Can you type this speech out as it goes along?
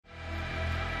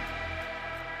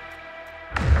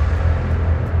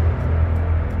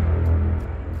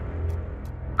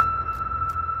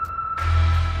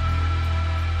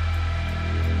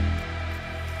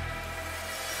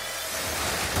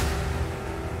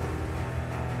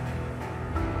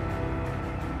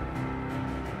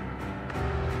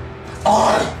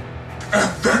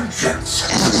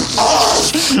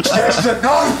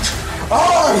Tonight,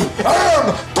 I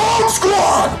am Bomb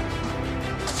Squad!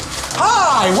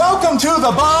 Hi, welcome to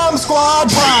the Bomb Squad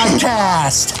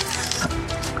podcast.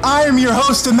 I am your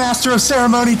host and master of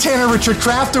ceremony, Tanner Richard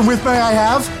Kraft, and with me I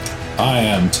have... I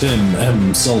am Tim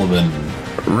M. Sullivan.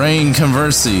 Rain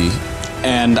Conversi.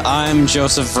 And I'm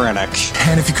Joseph Vrenick.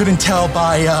 And if you couldn't tell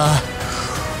by,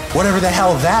 whatever the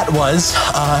hell that was,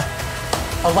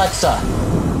 Alexa,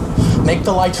 make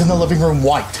the lights in the living room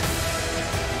white.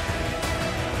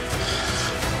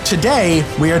 Today,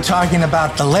 we are talking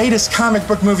about the latest comic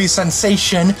book movie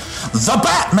sensation, The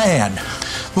Batman.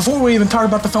 Before we even talk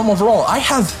about the film overall, I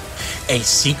have a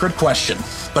secret question,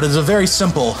 but it's a very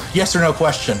simple yes or no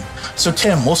question. So,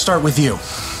 Tim, we'll start with you.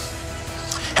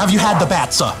 Have you had the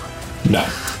Batsa? No.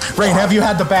 Rain, have you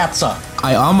had the Batsa?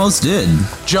 I almost did.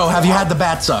 Joe, have you had the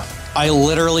Batsa? I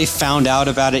literally found out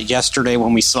about it yesterday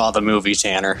when we saw the movie,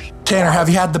 Tanner. Tanner, have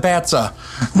you had the Batsa?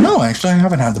 No, actually, I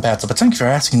haven't had the Batsa, but thank you for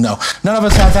asking, though. None of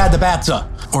us have had the Batsa.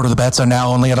 Order the Batsa now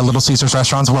only at a Little Caesars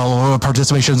restaurants. Well,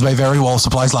 participations may vary while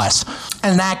supplies last.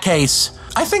 In that case,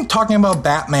 I think talking about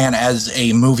Batman as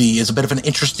a movie is a bit of an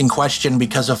interesting question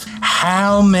because of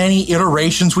how many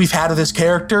iterations we've had of this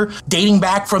character, dating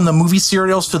back from the movie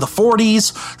serials to the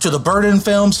 40s, to the Burton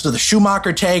films, to the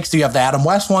Schumacher takes, you have the Adam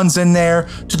West ones in there,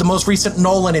 to the most recent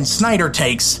Nolan and Snyder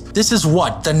takes. This is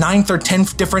what, the 9th or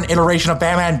 10th different iteration of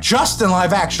Batman just in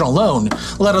live action alone,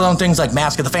 let alone things like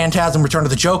Mask of the Phantasm, Return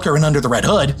of the Joker, and Under the Red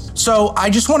Hood. So I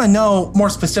just want to know more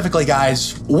specifically,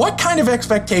 guys, what kind of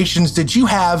expectations did you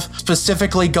have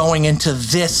specifically going into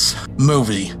this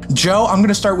movie? Joe, I'm going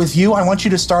to start with you. I want you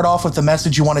to start off with the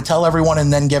message you want to tell everyone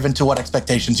and then give into what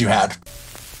expectations you had.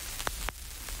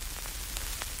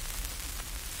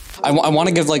 I want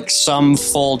to give some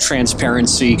full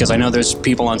transparency because I know there's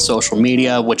people on social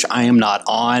media, which I am not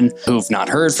on, who've not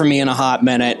heard from me in a hot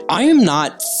minute. I am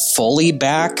not fully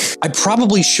back. I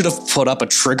probably should have put up a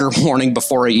trigger warning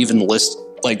before I even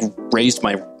raised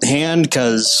my hand,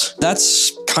 because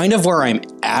that's kind of where I'm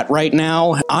at right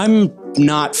now. I'm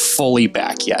not fully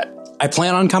back yet. I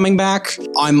plan on coming back.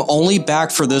 I'm only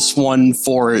back for this one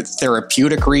for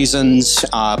therapeutic reasons.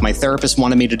 My therapist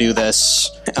wanted me to do this,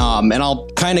 and I'll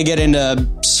kind of get into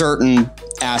certain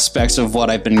aspects of what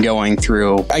I've been going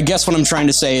through. I guess what I'm trying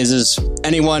to say is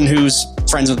anyone who's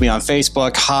friends with me on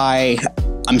Facebook, hi,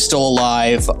 I'm still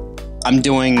alive. I'm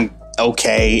doing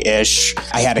okay-ish.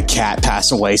 I had a cat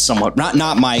pass away somewhat.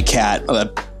 Not my cat,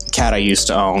 a cat I used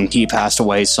to own. He passed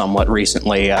away somewhat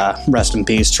recently. Rest in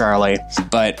peace, Charlie.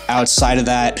 But outside of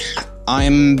that,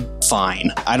 I'm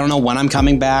fine. I don't know when I'm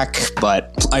coming back,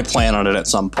 but I plan on it at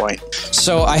some point.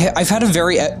 So I've had a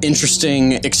very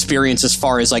interesting experience as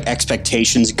far as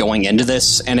expectations going into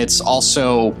this, and it's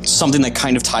also something that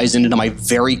kind of ties into my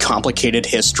very complicated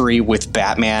history with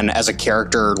Batman as a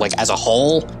character, as a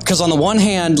whole. Because on the one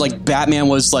hand, Batman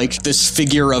was this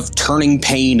figure of turning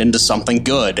pain into something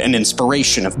good and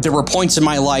inspiration. There were points in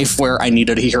my life where I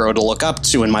needed a hero to look up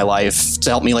to in my life to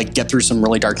help me get through some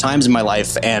really dark times in my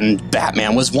life, and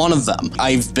Batman was one of them.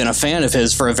 I've been a fan of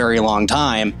his for a very long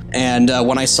time, and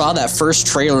when I saw that first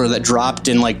trailer that dropped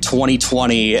in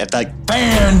 2020 at that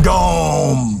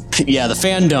Fandom! Yeah, the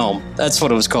Fandom. That's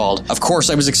what it was called. Of course,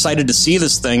 I was excited to see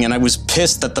this thing, and I was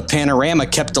pissed that the Panorama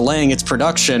kept delaying its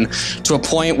production to a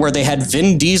point where they had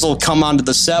Vin Diesel come onto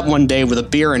the set one day with a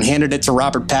beer and handed it to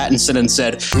Robert Pattinson and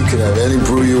said, "You can have any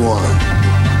brew you want,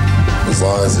 as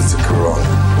long as it's a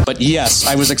Corona." But yes,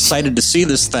 I was excited to see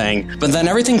this thing, but then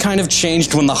everything kind of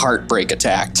changed when the heartbreak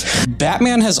attacked.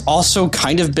 Batman has also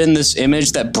kind of been this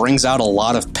image that brings out a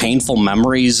lot of painful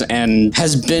memories and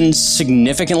has been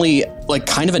significantly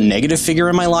kind of a negative figure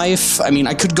in my life. I mean,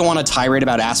 I could go on a tirade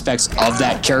about aspects of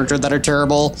that character that are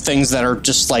terrible, things that are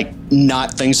just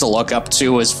not things to look up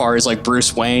to as far as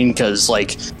Bruce Wayne, because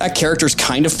that character's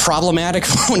kind of problematic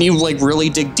when you really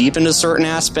dig deep into certain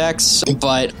aspects.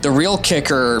 But the real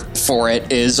kicker for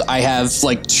it is I have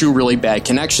two really bad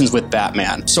connections with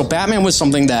Batman. So Batman was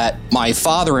something that my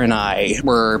father and I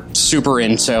were super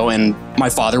into, and my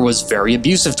father was very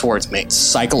abusive towards me,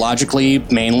 psychologically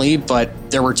mainly, but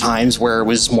there were times where it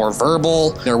was more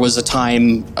verbal. There was a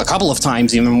couple of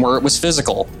times even, where it was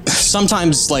physical.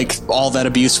 Sometimes, all that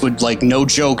abuse would, no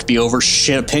joke, be over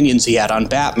shit opinions he had on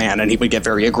Batman, and he would get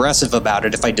very aggressive about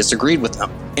it if I disagreed with him.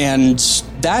 And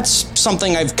that's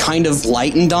something I've kind of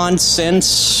lightened on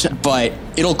since, but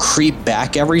it'll creep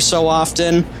back every so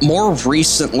often. More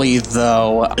recently,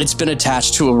 though, it's been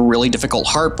attached to a really difficult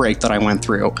heartbreak that I went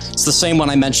through. It's the same one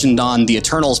I mentioned on the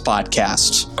Eternals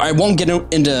podcast. I won't get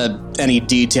into any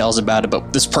details about it,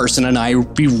 but this person and I,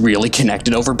 we really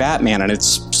connected over Batman, and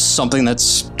it's something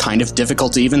that's kind of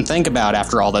difficult to even think about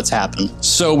after all that's happened.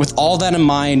 So with all that in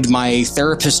mind, my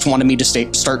therapist wanted me to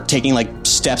start taking like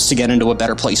steps to get into a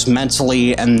better place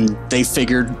mentally, and they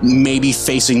figured maybe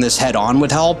facing this head on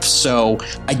would help. So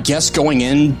I guess going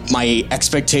in, my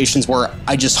expectations were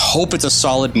I just hope it's a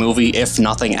solid movie, if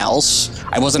nothing else.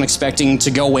 I wasn't expecting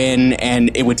to go in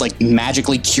and it would like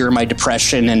magically cure my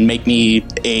depression and make me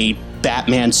a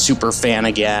Batman super fan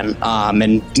again,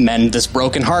 and mend this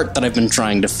broken heart that I've been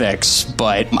trying to fix.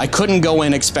 But I couldn't go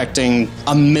in expecting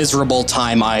a miserable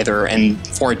time either, and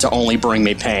for it to only bring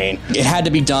me pain. It had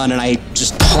to be done, and I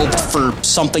just hoped for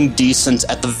something decent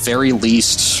at the very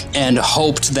least, and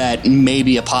hoped that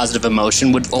maybe a positive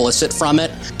emotion would elicit from it.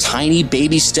 Tiny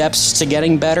baby steps to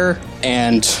getting better.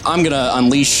 And I'm gonna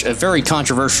unleash a very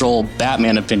controversial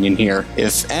Batman opinion here.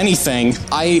 If anything,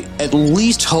 I at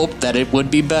least hope that it would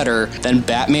be better than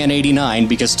Batman 89,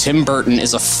 because Tim Burton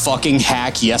is a fucking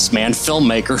hack yes man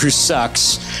filmmaker who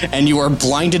sucks, and you are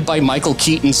blinded by Michael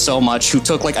Keaton so much, who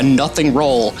took like a nothing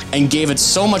role and gave it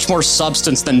so much more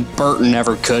substance than Burton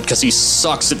ever could, because he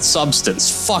sucks at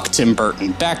substance. Fuck Tim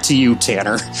Burton. Back to you,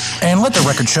 Tanner. And let the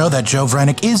record show that Joe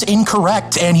Vranick is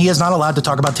incorrect, and he is not allowed to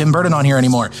talk about Tim Burton on here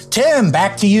anymore. Tim,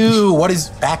 back to you. What is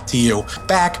back to you?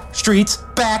 Back, streets,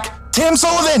 back, Tim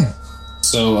Sullivan.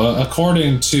 So,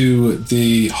 according to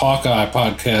the Hawkeye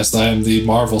podcast, I am the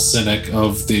Marvel cynic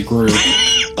of the group.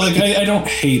 Like, I don't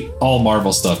hate all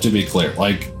Marvel stuff, to be clear.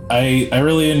 Like, I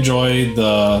really enjoy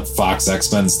the Fox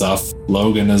X-Men stuff.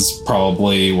 Logan is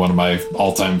probably one of my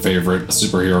all-time favorite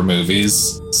superhero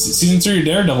movies. Season 3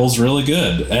 Daredevil's really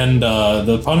good, and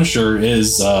The Punisher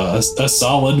is a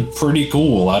solid, pretty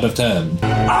cool out of 10.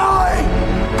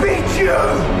 I beat you!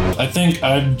 I think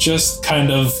I've just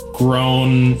kind of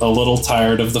grown a little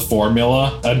tired of the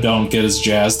formula. I don't get as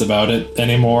jazzed about it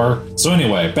anymore. So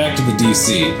anyway, back to the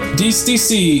DC.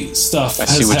 DC stuff I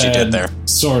see what you did there.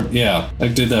 Yeah, I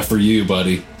did that for you,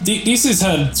 buddy. DC's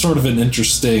had sort of an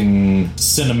interesting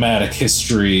cinematic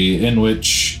history in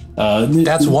which...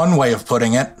 That's one way of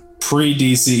putting it.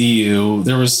 Pre-DCEU,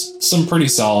 there was some pretty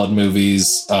solid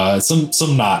movies,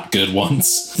 some not good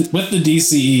ones. With the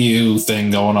DCEU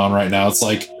thing going on right now, it's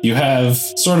like you have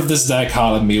sort of this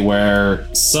dichotomy where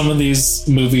some of these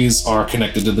movies are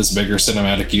connected to this bigger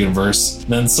cinematic universe,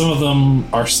 then some of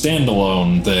them are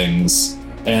standalone things.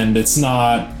 And it's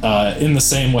not in the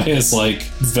same way as like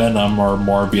Venom or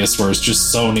Morbius, where it's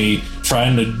just Sony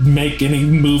trying to make any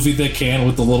movie they can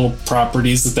with the little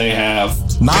properties that they have.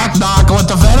 Knock, knock, let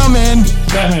the Venom in!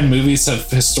 Batman movies have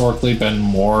historically been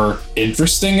more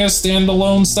interesting as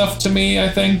standalone stuff to me, I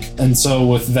think. And so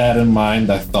with that in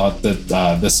mind, I thought that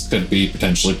this could be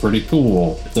potentially pretty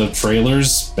cool. The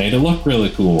trailers made it look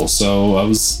really cool, so I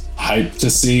was hyped to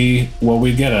see what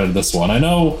we get out of this one. I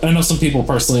know some people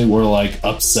personally were like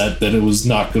upset that it was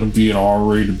not going to be an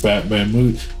R-rated Batman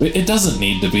movie, but it doesn't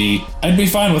need to be. I'd be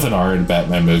fine with an R-rated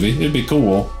Batman movie. It'd be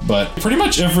cool, but pretty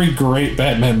much every great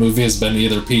Batman movie has been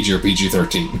either PG or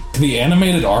PG-13. The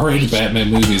animated R-rated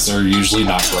Batman movies are usually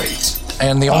not great.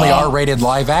 And the only R-rated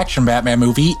live-action Batman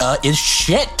movie is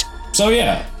shit. So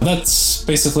yeah, that's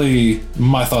basically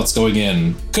my thoughts going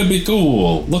in. Could be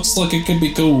cool. Looks like it could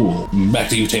be cool. Back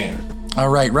to you, Tanner. All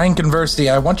right, Rank Conversity,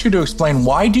 I want you to explain,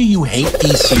 why do you hate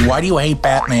DC? Why do you hate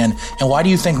Batman? And why do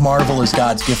you think Marvel is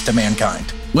God's gift to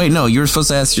mankind? Wait, no, you were supposed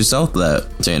to ask yourself that,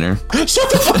 Tanner. Shut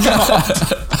the fuck up!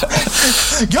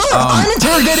 I'm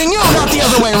interrogating you, not the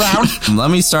other way around. Let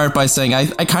me start by saying I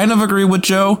kind of agree with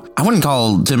Joe. I wouldn't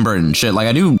call Tim Burton shit. Like,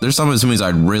 I do, there's some of his movies I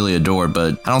really adore,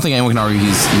 but I don't think anyone can argue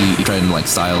he tried like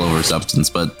style over substance.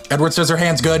 But Edward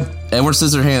Scissorhands, good. Edward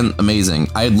Scissorhands, amazing.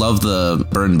 I love the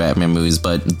Burton Batman movies,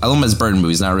 but I love them as Burton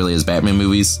movies, not really as Batman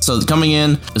movies. So coming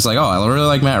in, it's like, oh, I really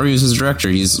like Matt Reeves as a director.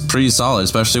 He's pretty solid,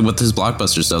 especially with his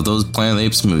blockbuster stuff. Those Planet of the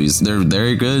Apes movies, they're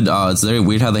very good. It's very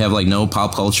weird how they have like no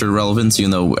pop culture relevance, even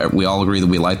though we all agree that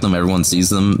we like them. Everyone sees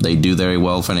them. They do very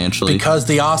well financially. Because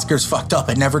the Oscars fucked up.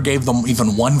 It never gave them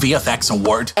even one VFX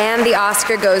award. And the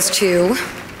Oscar goes to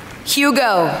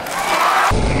Hugo.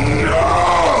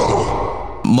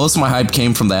 Most of my hype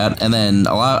came from that, and then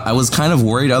I was kind of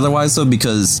worried otherwise though,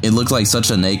 because it looked like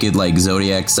such a naked like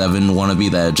Zodiac 7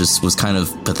 wannabe that just was kind of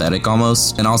pathetic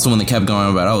almost. And also when they kept going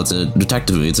about, oh, it's a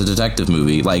detective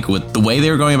movie, like with the way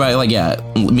they were going about it, like, yeah,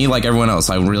 me like everyone else,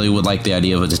 I really would like the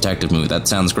idea of a detective movie. That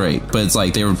sounds great, but it's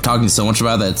like they were talking so much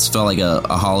about that, it felt like a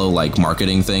hollow like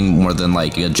marketing thing more than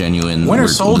like a genuine. Winter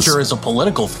Soldier is a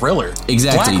political thriller.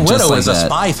 Exactly. Black Widow like is a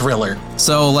spy thriller.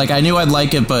 So like I knew I'd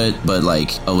like it, but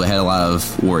like, oh, it had a lot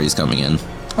of worries coming in.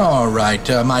 All right,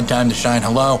 my time to shine.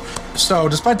 Hello. So,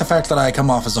 despite the fact that I come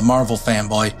off as a Marvel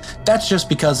fanboy, that's just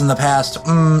because in the past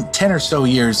 10 or so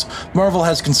years, Marvel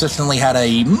has consistently had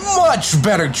a much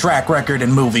better track record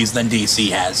in movies than DC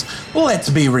has. Let's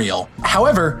be real.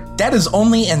 However, that is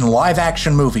only in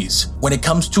live-action movies. When it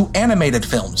comes to animated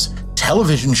films,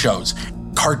 television shows,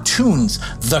 cartoons,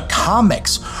 the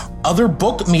comics, other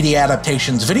book media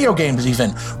adaptations, video games even.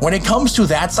 When it comes to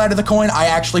that side of the coin, I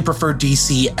actually prefer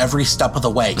DC every step of the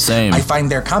way. Same. I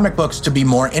find their comic books to be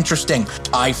more interesting.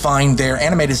 I find their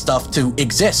animated stuff to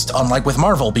exist, unlike with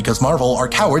Marvel, because Marvel are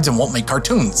cowards and won't make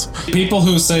cartoons. People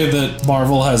who say that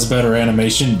Marvel has better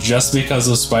animation just because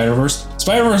of Spider-Verse.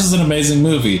 Spider-Verse is an amazing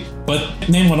movie, but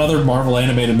name one other Marvel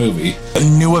animated movie.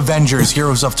 New Avengers,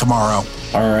 Heroes of Tomorrow.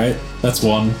 All right, that's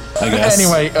one, I guess.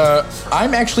 Anyway,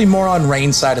 I'm actually more on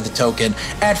Rain's side of the token.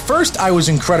 At first, I was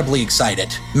incredibly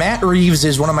excited. Matt Reeves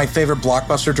is one of my favorite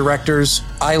blockbuster directors.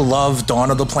 I love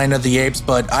Dawn of the Planet of the Apes,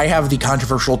 but I have the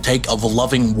controversial take of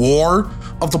loving War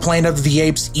of the Planet of the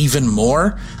Apes even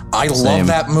more. I love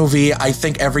that movie. I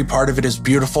think every part of it is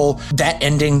beautiful. That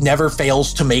ending never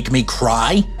fails to make me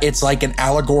cry. It's like an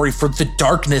allegory for the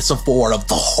darkness of war, of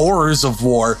the horrors of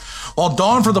war. While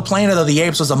Dawn for the Planet of the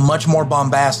Apes was a much more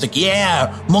bombastic,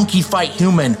 monkey fight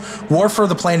human, War for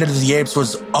the Planet of the Apes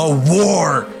was a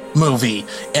war movie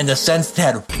in the sense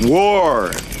that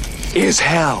War is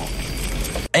hell.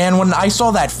 And when I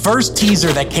saw that first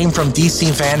teaser that came from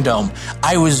DC Fandom,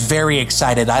 I was very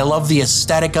excited. I loved the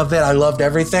aesthetic of it. I loved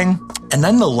everything. And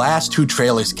then the last two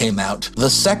trailers came out. The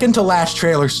second to last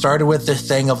trailer started with this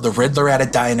thing of the Riddler at a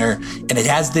diner, and it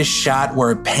has this shot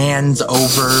where it pans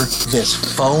over this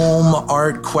foam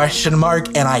art question mark,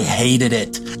 and I hated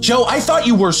it. Joe, I thought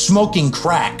you were smoking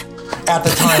crack at the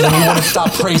time and you wouldn't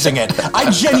stop praising it.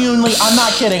 I'm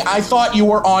not kidding, I thought you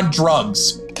were on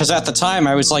drugs. Because at the time,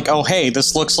 I was like, oh, hey,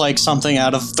 this looks like something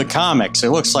out of the comics. It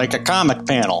looks like a comic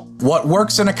panel. What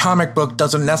works in a comic book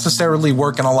doesn't necessarily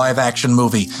work in a live-action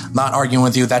movie. Not arguing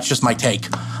with you, that's just my take.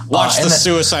 Watch the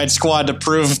Suicide Squad to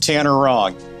prove Tanner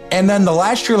wrong. And then the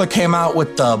last trailer came out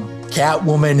with the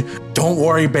Catwoman, don't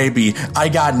worry, baby, I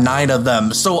got 9 of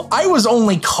them. So I was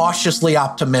only cautiously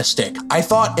optimistic. I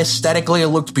thought aesthetically it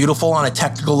looked beautiful. On a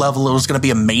technical level, it was going to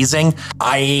be amazing.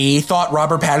 I thought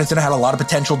Robert Pattinson had a lot of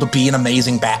potential to be an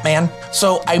amazing Batman.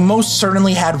 So I most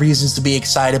certainly had reasons to be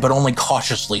excited, but only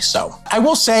cautiously so. I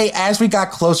will say, as we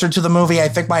got closer to the movie, I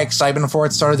think my excitement for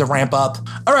it started to ramp up.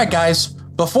 All right, guys.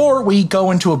 Before we go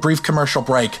into a brief commercial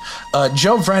break,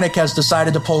 Joe Vrenick has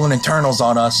decided to pull an Eternals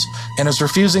on us and is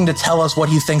refusing to tell us what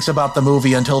he thinks about the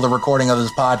movie until the recording of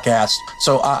this podcast.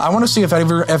 So I want to see if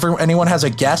anyone has a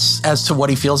guess as to what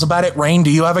he feels about it. Rain,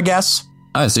 do you have a guess?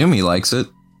 I assume he likes it.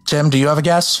 Tim, do you have a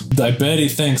guess? I bet he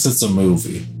thinks it's a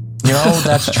movie. You know,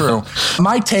 that's true.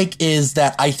 My take is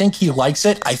that I think he likes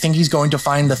it. I think he's going to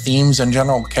find the themes and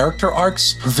general character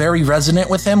arcs very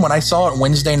resonant with him. When I saw it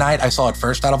Wednesday night, I saw it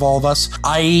first out of all of us.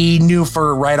 I knew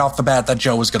for right off the bat that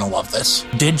Joe was going to love this.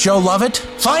 Did Joe love it?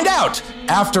 Find out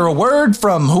after a word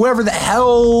from whoever the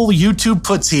hell YouTube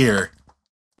puts here.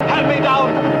 Hand me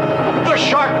down the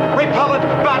shark repellent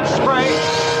bat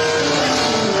spray.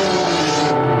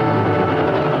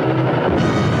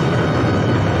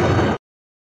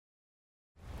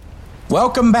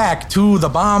 Welcome back to the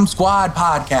Bomb Squad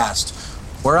podcast,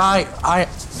 where I'm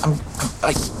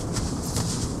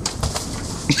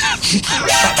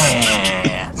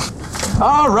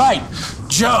all right,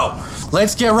 Joe,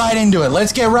 let's get right into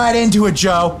it.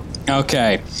 Joe.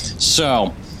 Okay,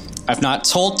 so I've not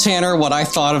told Tanner what I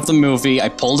thought of the movie. I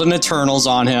pulled an Eternals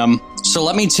on him. So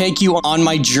let me take you on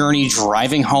my journey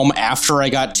driving home after I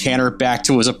got Tanner back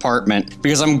to his apartment,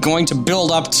 because I'm going to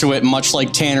build up to it much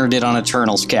like Tanner did on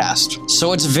Eternals Cast.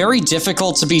 So it's very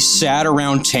difficult to be sad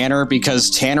around Tanner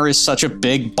because Tanner is such a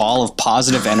big ball of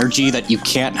positive energy that you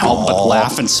can't help but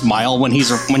laugh and smile when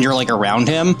you're like around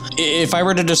him. If I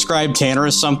were to describe Tanner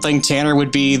as something, Tanner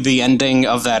would be the ending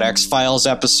of that X-Files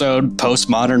episode,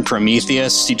 Postmodern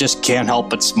Prometheus. You just can't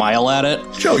help but smile at it.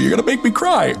 Joe, you're gonna make me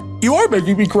cry. You are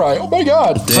making me cry. Oh my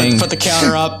God. Put the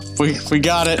counter up. We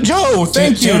got it. Joe,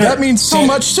 thank you. Tanner, That means so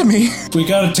much to me. We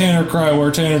got a Tanner cry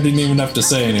where Tanner didn't even have to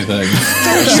say anything.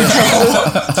 Thank you,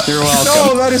 Joe. You're welcome.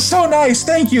 No, that is so nice.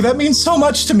 Thank you. That means so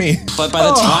much to me. But by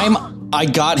the time I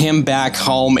got him back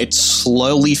home. It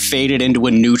slowly faded into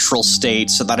a neutral state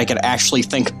so that I could actually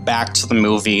think back to the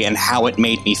movie and how it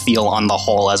made me feel on the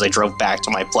whole as I drove back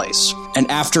to my place. And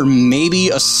after maybe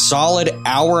a solid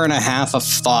hour and a half of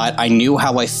thought, I knew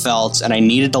how I felt and I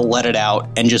needed to let it out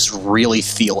and just really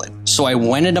feel it. So I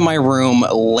went into my room,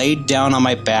 laid down on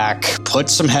my back, put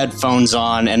some headphones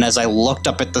on, and as I looked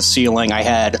up at the ceiling, I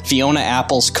had Fiona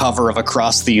Apple's cover of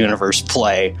Across the Universe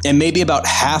play. And maybe about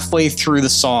halfway through the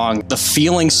song, the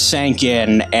feeling sank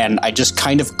in, and I just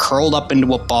kind of curled up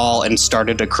into a ball and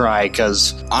started to cry,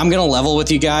 because I'm gonna level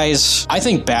with you guys. I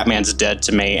think Batman's dead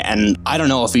to me, and I don't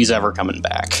know if he's ever coming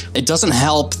back. It doesn't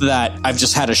help that I've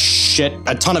just had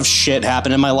a ton of shit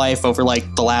happen in my life over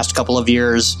like the last couple of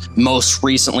years. Most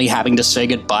recently having to say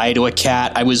goodbye to a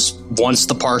cat I was once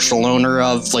the partial owner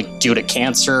of, like, due to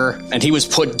cancer, and he was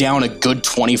put down a good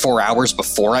 24 hours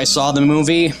before I saw the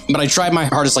movie. But I tried my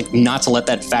hardest, like, not to let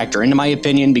that factor into my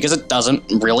opinion, because it doesn't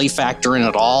really factor in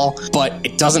at all, but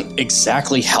it doesn't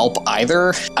exactly help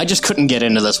either. I just couldn't get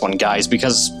into this one, guys,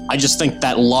 because I just think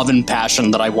that love and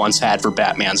passion that I once had for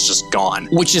Batman's just gone,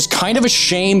 which is kind of a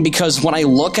shame, because when I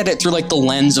look at it through, like, the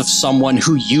lens of someone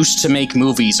who used to make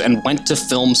movies and went to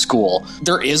film school,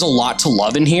 there is a lot to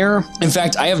love in here. In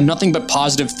fact, I have nothing but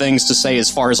positive things to say as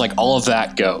far as, like, all of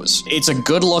that goes. It's a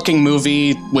good looking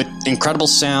movie with incredible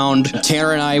sound.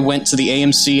 Tanner and I went to the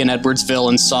AMC in Edwardsville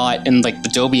and saw it in, like, the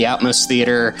Dolby Atmos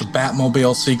theater. The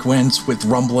Batmobile sequence with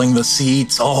rumbling the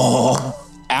seats. Oh.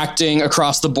 Acting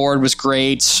across the board was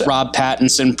great. Rob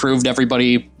Pattinson proved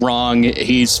everybody wrong.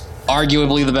 He's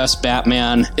arguably the best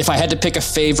Batman. If I had to pick a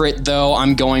favorite, though,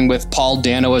 I'm going with Paul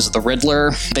Dano as the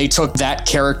Riddler. They took that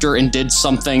character and did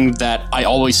something that I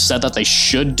always said that they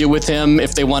should do with him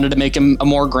if they wanted to make him a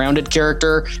more grounded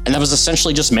character, and that was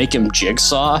essentially just make him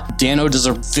Jigsaw. Dano does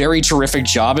a very terrific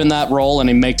job in that role, and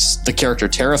he makes the character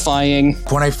terrifying.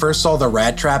 When I first saw the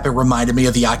Rat Trap, it reminded me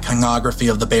of the iconography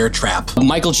of the Bear Trap.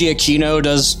 Michael Giacchino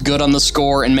does good on the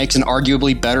score and makes an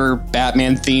arguably better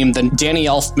Batman theme than Danny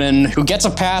Elfman, who gets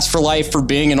a pass for life for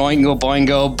being an Oingo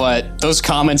Boingo, but those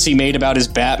comments he made about his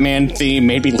Batman theme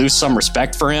made me lose some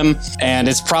respect for him, and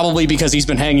it's probably because he's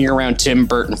been hanging around Tim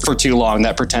Burton for too long,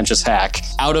 that pretentious hack.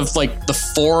 Out of, like, the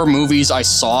 4 movies I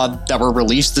saw that were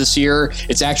released this year,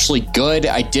 it's actually good.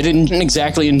 I didn't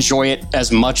exactly enjoy it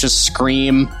as much as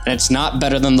Scream, and it's not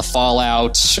better than The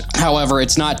Fallout. However,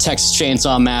 it's not Texas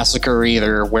Chainsaw Massacre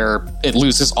either, where it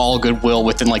loses all goodwill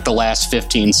within, like, the last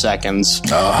 15 seconds.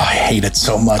 Oh, I hate it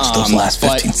so much, those last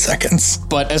 15 seconds.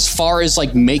 But as far as,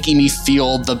 like, making me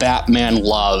feel the Batman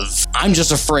love, I'm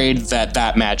just afraid that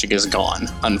that magic is gone,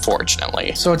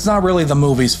 unfortunately. So it's not really the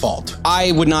movie's fault.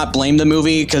 I would not blame the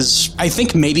movie, because I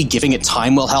think maybe giving it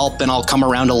time will help, and I'll come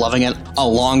around to loving it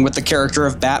along with the character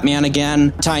of Batman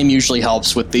again. Time usually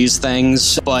helps with these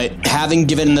things, but having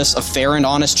given this a fair and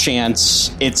honest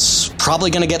chance, it's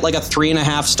probably going to get like a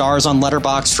 3.5 stars on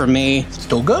Letterboxd from me.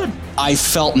 Still good. I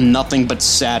felt nothing but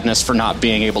sadness for not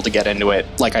being able to get into it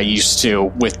like I used to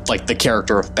with, like, the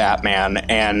character of Batman,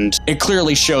 and it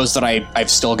clearly shows that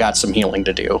I've still got some healing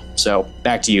to do. So,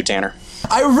 back to you, Tanner.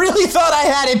 I really thought I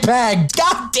had it pegged.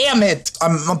 God damn it.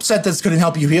 I'm upset this couldn't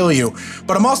help you heal you,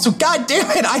 but I'm also, god damn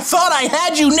it, I thought I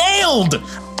had you nailed.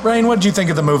 Rain, what did you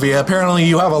think of the movie? Apparently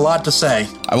you have a lot to say.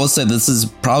 I will say this is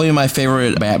probably my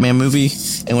favorite Batman movie,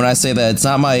 and when I say that, it's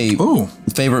not my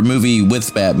favorite movie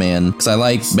with Batman, because I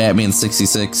like Batman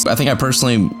 66. I think I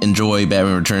personally enjoy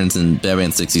Batman Returns and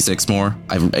Batman 66 more.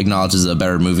 I acknowledge it's a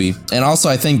better movie. And also,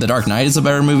 I think The Dark Knight is a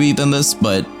better movie than this,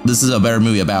 but this is a better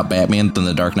movie about Batman than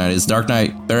The Dark Knight is. Dark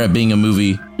Knight, better at being a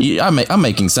movie. I'm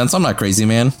making sense. I'm not crazy,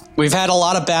 man. We've had a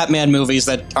lot of Batman movies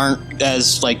that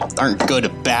aren't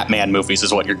good Batman movies,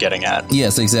 is what you're getting at.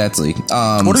 Yes, exactly.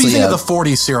 What do you think of the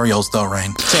 40 serials, though,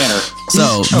 Rain? Tanner.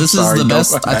 So this is the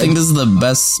best. I think this is the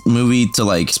best movie to,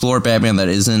 like, explore Batman that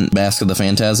isn't Mask of the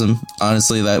Phantasm,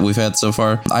 honestly, that we've had so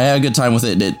far. I had a good time with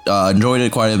it. Enjoyed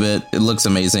it quite a bit. It looks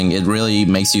amazing. It really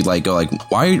makes you, like, go, like,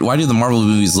 why do the Marvel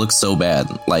movies look so bad?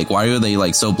 Like, why are they,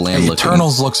 like, so bland looking?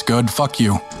 Eternals looks good. Fuck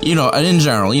you. You know, in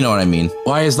general, you know what I mean.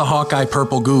 Why is the Hawkeye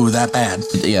purple goo that bad?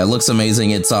 Yeah, it looks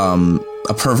amazing. It's a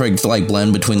perfect, like,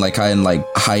 blend between, like,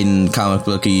 hiding comic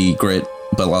booky grit,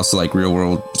 but also, like, real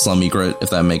world slummy grit, if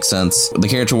that makes sense. The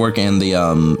character work and the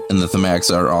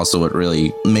thematics are also what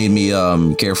really made me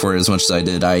care for it as much as I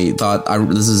did. I thought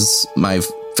this is my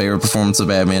favorite performance of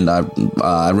Batman.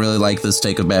 I really like this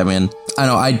take of Batman. I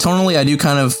know, I do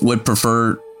kind of would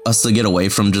prefer us to get away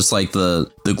from just, like, the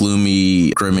the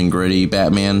gloomy, grim and gritty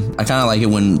Batman. I kind of like it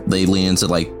when they lean into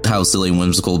like how silly and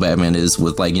whimsical Batman is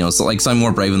with like, you know, so like something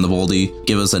more Brave and the Boldy.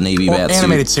 Give us a navy bat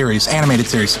animated suit. Animated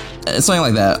series. Something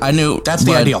like that. I knew that's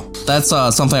the ideal. That's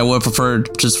something I would prefer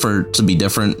just to be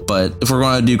different. But if we're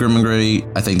going to do grim and gritty,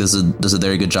 I think this does a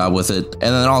very good job with it. And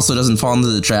then it also doesn't fall into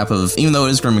the trap of, even though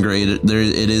it is grim and gritty,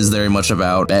 it is very much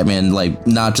about Batman, like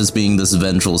not just being this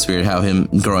vengeful spirit, how him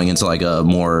growing into like a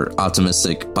more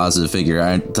optimistic, positive figure.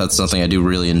 That's something I do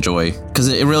really enjoy because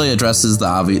it really addresses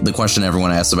the question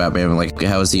everyone asks about Batman, like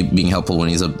how is he being helpful when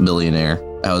he's a billionaire?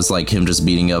 How is like him just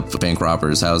beating up bank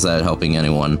robbers? How is that helping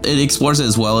anyone? It explores it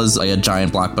as well as like a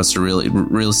giant blockbuster really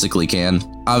realistically can.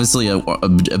 Obviously,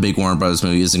 a big Warner Brothers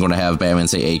movie isn't going to have Batman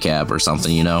say ACAB or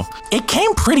something, you know? It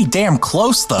came pretty damn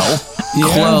close, though.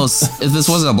 Close. If this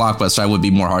wasn't a blockbuster, I would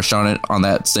be more harsh on it on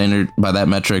that standard, by that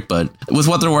metric. But with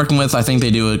what they're working with, I think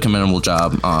they do a commendable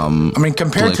job. I mean,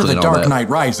 compared to The Dark Knight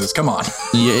Rises, come on.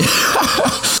 Yeah.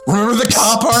 Remember the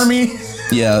cop army?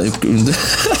 Yeah.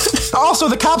 Also,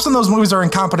 the cops in those movies are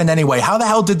incompetent anyway. How the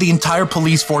hell did the entire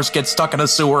police force get stuck in a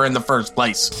sewer in the first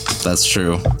place? That's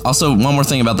true. Also, one more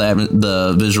thing about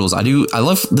the visuals. I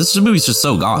love this movie's just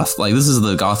so goth. Like, this is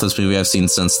the gothest movie I've seen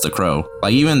since The Crow.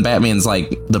 Like, even Batman's like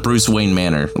the Bruce Wayne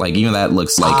manor. Like, even that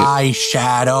looks like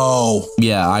eyeshadow.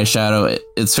 Yeah, eyeshadow.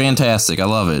 It's fantastic. I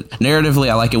love it. Narratively,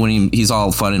 I like it when he's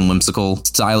all fun and whimsical.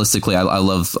 Stylistically, I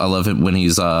love it when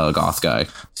he's a goth guy.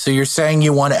 So you're saying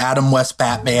you want Adam West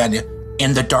Batman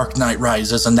in The Dark Knight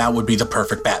Rises, and that would be the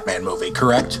perfect Batman movie,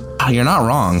 correct? You're not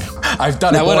wrong. I've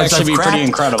done that it. That would actually be pretty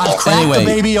incredible. I've cracked the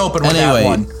baby open with that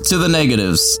one. To the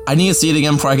negatives. I need to see it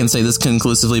again before I can say this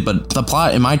conclusively, but the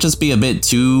plot, it might just be a bit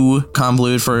too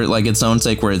convoluted for like its own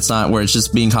sake, where it's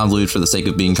just being convoluted for the sake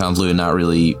of being convoluted, not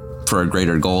really for a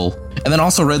greater goal. And then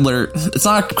also Riddler, it's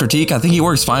not a critique. I think he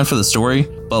works fine for the story,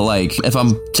 but like if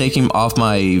I'm taking off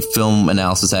my film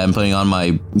analysis hat and putting on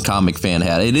my comic fan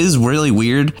hat, it is really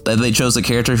weird that they chose a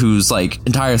character whose like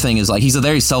entire thing is like he's a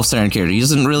very self-centered character. He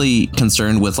isn't really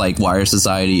concerned with like wider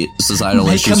societal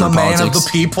issues or politics. Man of the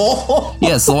people.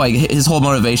 Yeah, so like his whole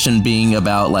motivation being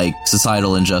about like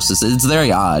societal injustice. It's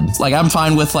very odd. Like I'm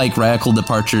fine with like radical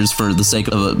departures for the sake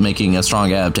of making a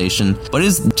strong adaptation, but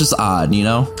it's just odd, you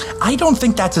know? I don't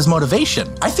think that's his motivation.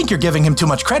 I think you're giving him too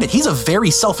much credit. He's a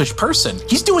very selfish person.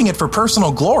 He's doing it for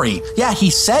personal glory. Yeah, he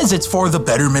says it's for the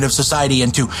betterment of society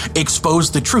and to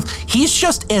expose the truth. He's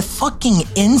just a fucking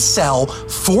incel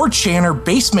 4chaner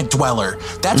basement dweller.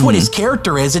 That's what his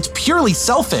character is. It's purely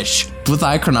selfish. With the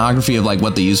iconography of like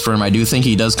what they use for him, I do think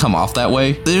he does come off that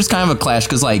way. There's kind of a clash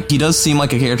because like he does seem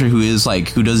like a character who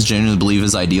does genuinely believe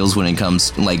his ideals when it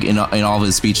comes like in all of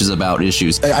his speeches about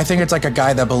issues. I think it's like a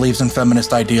guy that believes in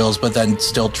feminist ideals but then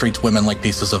still treats women like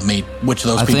pieces of meat, which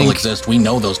those people exist. We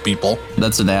know those people.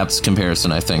 That's an apt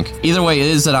comparison, I think. Either way, it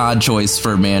is an odd choice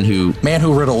for a man who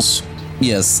riddles.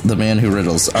 Yes, the man who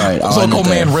riddles. All right, Local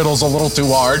man riddles a little too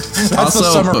hard. That's also,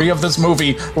 the summary of this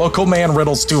movie. Local man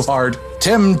riddles too hard.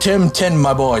 Tim,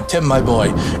 my boy.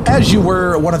 As you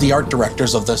were one of the art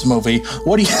directors of this movie,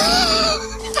 what do you...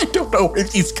 I don't know where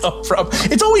these come from.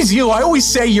 It's always you. I always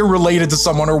say you're related to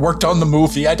someone or worked on the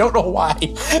movie. I don't know why.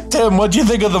 Tim, what'd you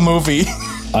think of the movie?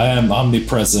 I am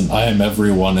omnipresent. I am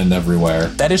everyone and everywhere.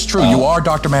 That is true. You are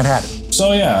Dr. Manhattan.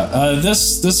 So yeah,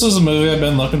 this was a movie I've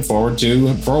been looking forward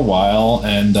to for a while,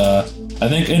 and I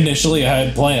think initially I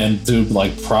had planned to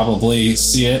like probably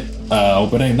see it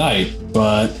opening night,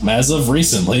 but as of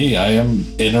recently, I am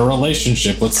in a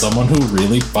relationship with someone who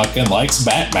really fucking likes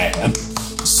Batman.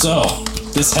 So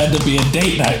this had to be a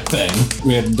date night thing.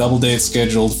 We had a double date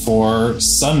scheduled for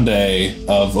Sunday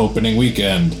of opening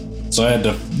weekend, so I had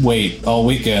to wait all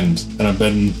weekend, and I've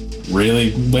been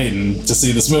really waiting to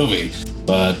see this movie.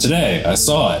 But today I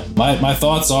saw it. My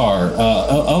thoughts are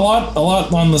a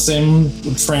lot on the same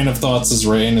train of thoughts as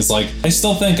Rain. Is like I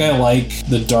still think I like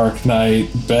The Dark Knight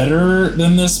better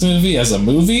than this movie as a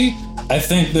movie. I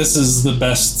think this is the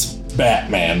best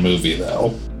Batman movie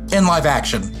though. In live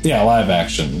action. Yeah, live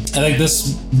action. I think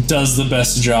this does the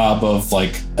best job of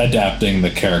like adapting the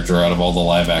character out of all the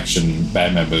live action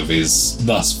Batman movies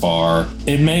thus far.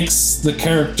 It makes the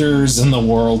characters in the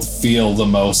world feel the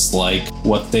most like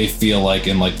what they feel like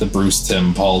in like the Bruce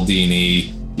Timm, Paul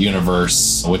Dini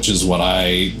universe, which is what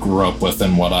I grew up with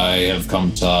and what I have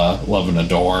come to love and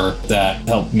adore. That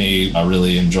helped me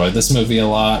really enjoy this movie a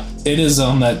lot. It is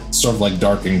on that sort of like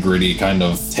dark and gritty kind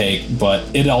of take, but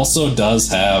it also does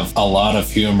have a lot of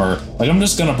humor. Like I'm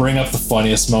just gonna bring up the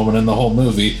funniest moment in the whole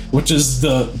movie, which is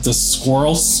the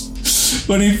squirrels.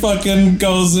 When he fucking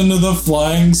goes into the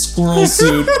flying squirrel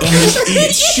suit and just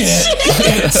eats shit.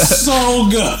 It's so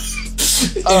good.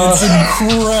 It's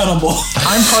incredible.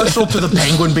 I'm partial to the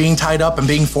penguin being tied up and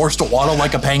being forced to waddle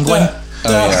like a penguin.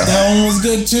 That one was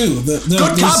good too.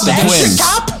 Good cop, bad shit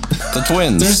cop. The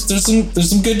twins. There's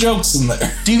some good jokes in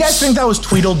there. Do you guys think that was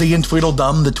Tweedledee and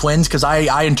Tweedledum, the twins? Because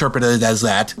I interpreted it as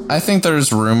that. I think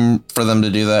there's room for them to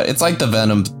do that. It's like the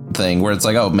Venom thing where it's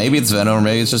like, oh, maybe it's Venom or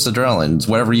maybe it's just adrenaline. It's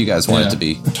whatever you guys want it to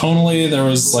be. Tonally, there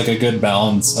was like a good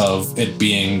balance of it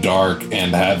being dark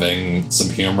and having some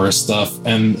humorous stuff.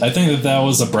 And I think that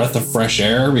was a breath of fresh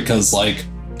air because like...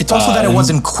 It's also that it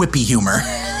wasn't quippy humor.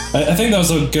 I think that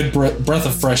was a good breath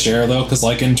of fresh air, though, because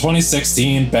like in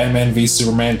 2016, Batman v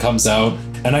Superman comes out,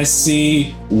 and I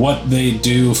see what they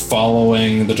do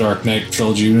following the Dark Knight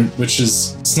trilogy, which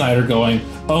is Snyder going,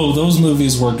 oh, those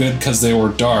movies were good because they were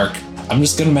dark. I'm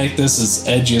just going to make this as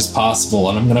edgy as possible,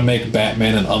 and I'm going to make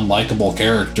Batman an unlikable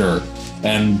character.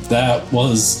 And that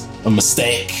was a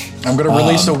mistake. I'm going to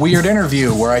release a weird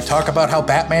interview where I talk about how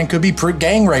Batman could be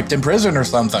gang raped in prison or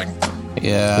something.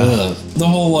 Yeah. The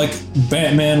whole like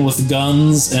Batman with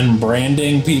guns and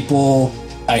branding people,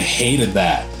 I hated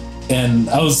that. And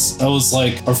I was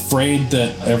like afraid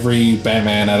that every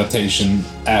Batman adaptation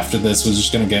after this was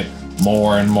just going to get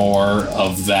more and more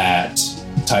of that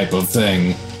type of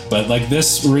thing. But like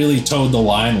this really towed the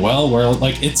line well, where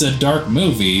like it's a dark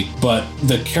movie, but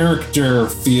the character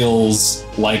feels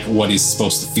like what he's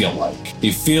supposed to feel like.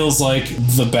 He feels like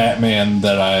the Batman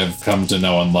that I've come to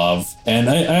know and love. And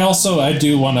I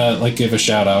do want to like give a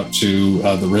shout out to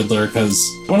the Riddler, because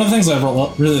one of the things I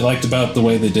really liked about the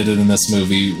way they did it in this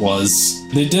movie was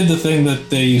they did the thing that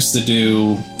they used to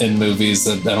do in movies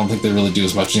that I don't think they really do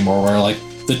as much anymore, where like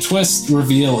the twist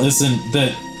reveal isn't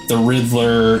that the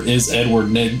Riddler is Edward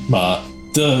Nygma.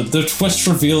 The twist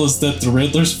reveal is that the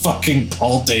Riddler's fucking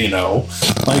Paul Dano.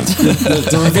 Like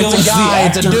the reveal is the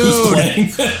actor who's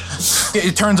playing.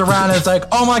 It turns around and it's like,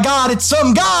 oh my god, it's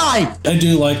some guy. I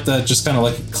do like that, just kind of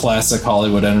like classic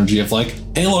Hollywood energy of like,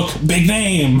 hey look, big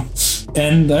name.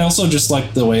 And I also just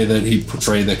like the way that he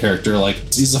portrayed the character. Like,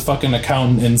 he's a fucking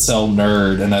accountant incel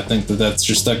nerd, and I think that that's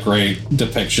just a great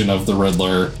depiction of the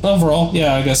Riddler. Overall,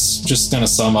 yeah, I guess just gonna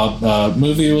sum up,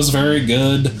 movie was very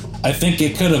good. I think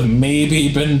it could have maybe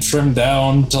been trimmed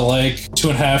down to like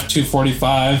 2.5,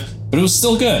 2:45, but it was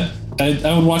still good.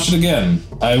 I would watch it again.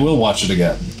 I will watch it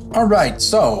again. All right,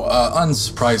 so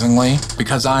unsurprisingly,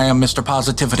 because I am Mr.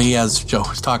 Positivity, as Joe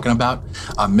was talking about,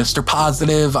 I'm Mr.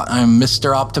 Positive, I'm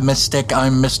Mr. Optimistic,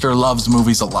 I'm Mr. Loves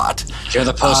movies a lot. You're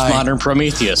the postmodern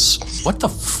Prometheus. What the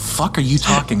fuck are you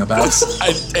talking about?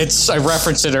 I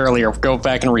referenced it earlier. Go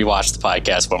back and rewatch the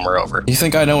podcast when we're over. You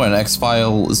think I know what an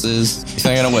X-Files is? You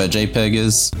think I know what a JPEG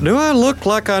is? Do I look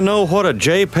like I know what a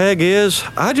JPEG is?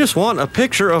 I just want a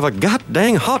picture of a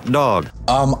goddamn hot dog.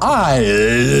 I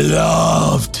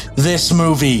loved this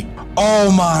movie.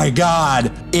 Oh my god.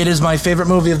 It is my favorite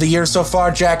movie of the year so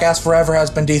far. Jackass Forever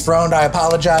has been dethroned. I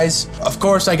apologize. Of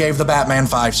course, I gave The Batman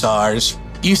 5 stars.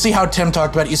 You see how Tim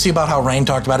talked about it. You see about how Rain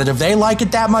talked about it. If they like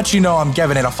it that much, you know I'm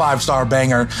giving it a 5-star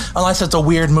banger. Unless it's a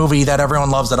weird movie that everyone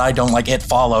loves that I don't like, It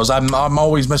Follows. I'm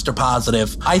always Mr.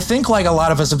 Positive. I think, like a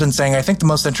lot of us have been saying, I think the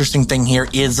most interesting thing here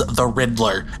is the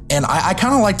Riddler. And I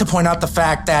kind of like to point out the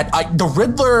fact that the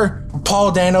Riddler,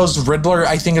 Paul Dano's Riddler,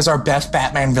 I think is our best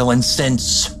Batman villain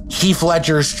since Heath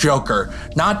Ledger's Joker.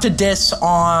 Not to diss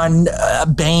on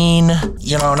Bane,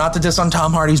 you know, not to diss on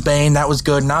Tom Hardy's Bane. That was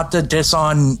good. Not to diss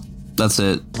on... That's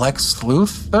it. Lex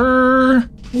Luthor?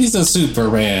 He's a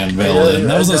Superman villain.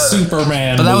 That was a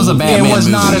Superman. But that was a Batman It was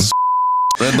movie. not a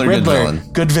Riddler,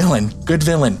 good villain. Good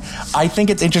villain. I think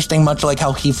it's interesting, much like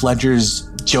how Heath Ledger's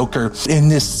Joker, in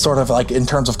this sort of like in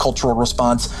terms of cultural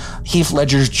response, Heath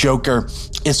Ledger's Joker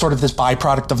is sort of this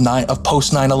byproduct of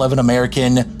post 9/11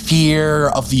 American fear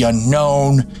of the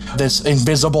unknown, this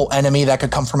invisible enemy that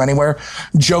could come from anywhere.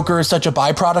 Joker is such a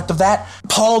byproduct of that.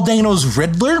 Paul Dano's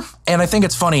Riddler, and I think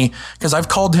it's funny because I've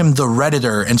called him the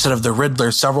Redditor instead of the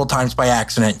Riddler several times by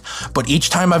accident, but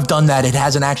each time I've done that, it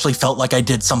hasn't actually felt like I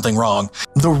did something wrong.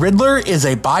 The Riddler is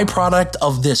a byproduct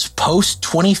of this post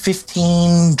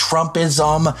 2015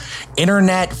 Trumpism,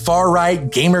 internet,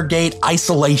 far-right, Gamergate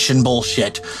isolation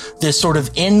bullshit. This sort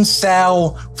of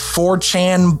incel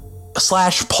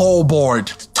 4chan/poll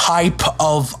board type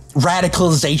of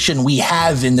radicalization we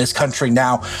have in this country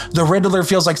now. The Riddler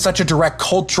feels like such a direct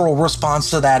cultural response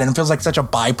to that, and it feels like such a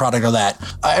byproduct of that.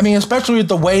 I mean, especially with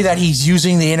the way that he's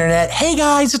using the internet. Hey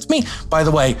guys, it's me. By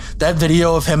the way, that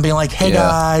video of him being like, hey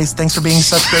guys, thanks for being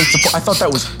such great support. I thought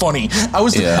that was funny.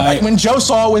 When Joe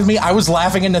saw it with me, I was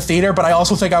laughing in the theater, but I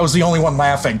also think I was the only one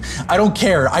laughing. I don't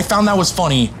care. I found that was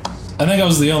funny. I think I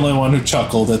was the only one who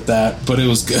chuckled at that, but it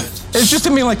was good. It's just to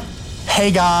me like,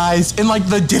 hey guys, in like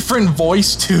the different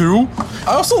voice too.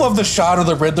 I also love the shot of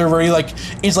the Riddler where he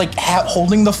is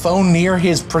holding the phone near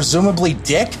his presumably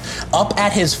dick up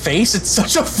at his face. It's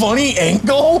such a funny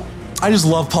angle. I just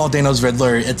love Paul Dano's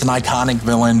Riddler. It's an iconic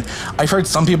villain. I've heard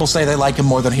some people say they like him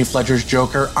more than Heath Ledger's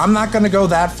Joker. I'm not going to go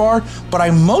that far, but I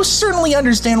most certainly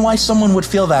understand why someone would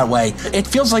feel that way. It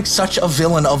feels like such a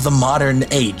villain of the modern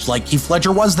age. Like Heath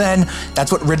Ledger was then,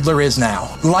 that's what Riddler is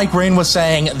now. Like Rain was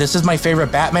saying, this is my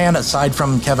favorite Batman aside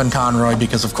from Kevin Conroy,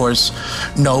 because of course,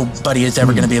 nobody is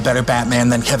ever going to be a better Batman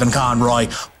than Kevin Conroy.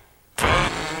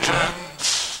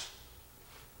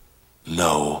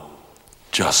 No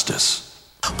justice.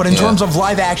 But in terms of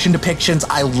live action depictions,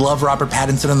 I love Robert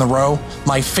Pattinson in The Row.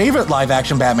 My favorite live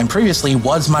action Batman previously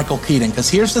was Michael Keaton, because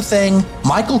here's the thing,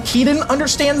 Michael Keaton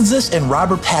understands this and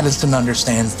Robert Pattinson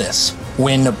understands this.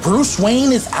 When Bruce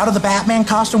Wayne is out of the Batman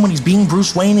costume, when he's being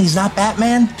Bruce Wayne and he's not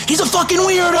Batman, he's a fucking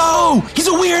weirdo! He's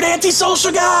a weird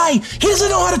antisocial guy! He doesn't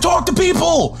know how to talk to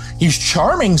people! He's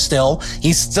charming still,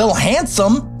 he's still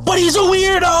handsome, but he's a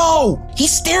weirdo! He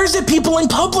stares at people in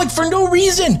public for no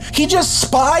reason. He just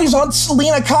spies on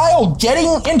Selena Kyle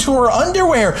getting into her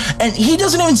underwear, and he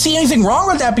doesn't even see anything wrong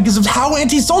with that because of how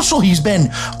antisocial he's been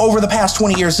over the past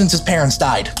 20 years since his parents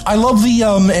died. I love the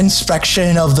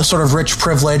inspection of the sort of rich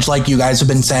privilege, like you guys have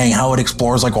been saying, how it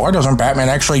explores, like, why doesn't Batman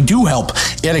actually do help?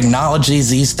 It acknowledges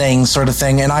these things, sort of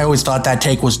thing, and I always thought that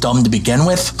take was dumb to begin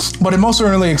with, but it most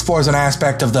certainly explores an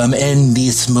aspect of them in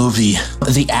this movie.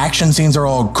 The action scenes are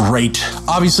all great.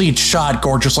 Obviously, it's shot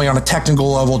gorgeously on a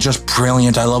technical level, just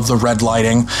brilliant. I love the red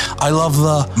lighting. I love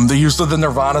the use of the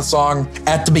Nirvana song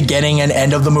at the beginning and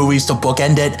end of the movies to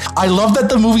bookend it. I love that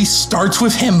the movie starts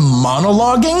with him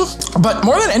monologuing, but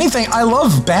more than anything, I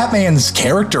love Batman's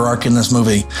character arc in this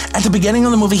movie. At the beginning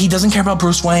of the movie, he doesn't care about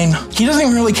Bruce Wayne. He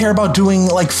doesn't really care about doing,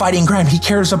 fighting crime. He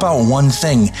cares about one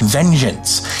thing,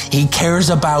 vengeance. He cares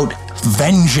about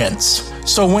vengeance.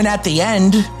 So when at the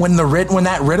end, when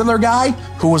that Riddler guy,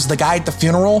 who was the guy at the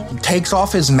funeral, takes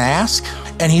off his mask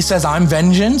and he says, "I'm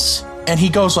vengeance," and he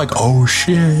goes like, "Oh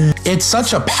shit." It's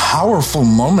such a powerful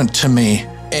moment to me.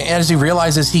 As he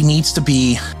realizes he needs to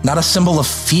be not a symbol of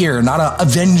fear, not an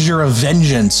avenger of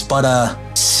vengeance, but a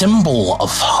symbol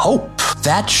of hope.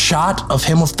 That shot of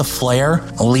him with the flare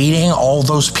leading all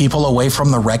those people away from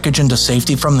the wreckage into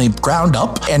safety from the ground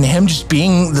up, and him just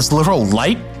being this literal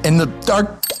light in the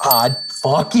dark. God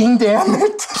fucking damn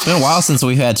it. It's been a while since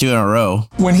we've had two in a row.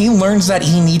 When he learns that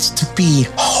he needs to be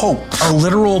hope, a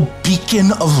literal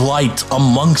beacon of light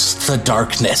amongst the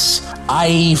darkness,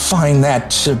 I find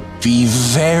that to be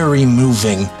very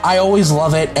moving. I always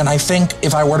love it, and I think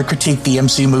if I were to critique the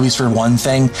MCU movies for one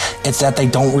thing, it's that they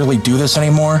don't really do this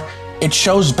anymore. It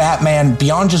shows Batman,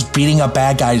 beyond just beating up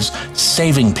bad guys,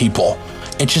 saving people.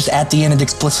 It just, at the end, it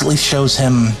explicitly shows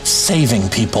him saving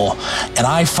people. And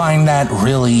I find that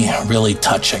really, really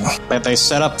touching. But they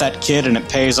set up that kid and it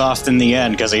pays off in the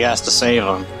end because he has to save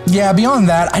him. Yeah, beyond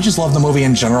that, I just love the movie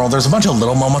in general. There's a bunch of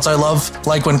little moments I love,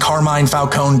 like when Carmine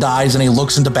Falcone dies and he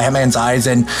looks into Batman's eyes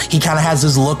and he kind of has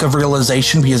this look of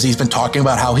realization because he's been talking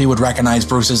about how he would recognize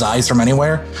Bruce's eyes from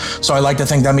anywhere. So I like to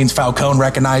think that means Falcone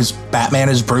recognized Batman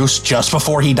as Bruce just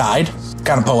before he died.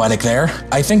 Kind of poetic there.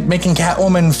 I think making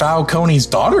Catwoman Falcone's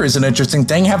daughter is an interesting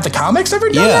thing. Have the comics ever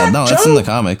done that, no, Joe? that's in the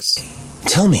comics.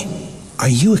 Tell me, are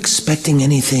you expecting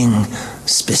anything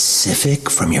specific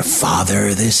from your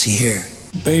father this year?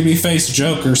 Babyface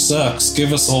Joker sucks.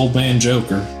 Give us old man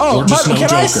Joker. Oh, or just but no can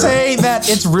Joker. I say that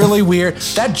it's really weird?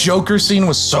 That Joker scene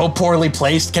was so poorly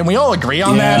placed. Can we all agree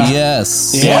on that?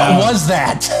 Yes. Yeah. What was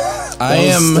that?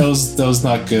 Those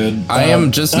not good. I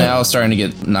am just now starting to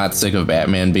get not sick of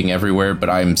Batman being everywhere, but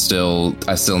I still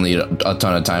need a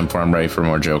ton of time before I'm ready for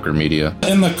more Joker media.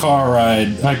 In the car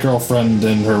ride, my girlfriend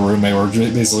and her roommate were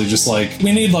basically just like,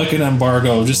 we need like an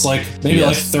embargo, just like maybe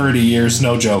like 30 years,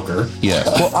 no Joker. Yeah.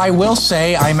 Well, I will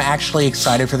say I'm actually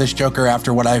excited for this Joker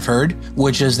after what I've heard,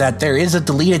 which is that there is a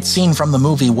deleted scene from the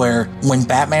movie where when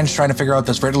Batman's trying to figure out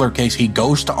this Riddler case, he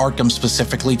goes to Arkham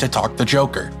specifically to talk to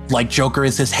Joker. Like Joker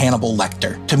is his Hannibal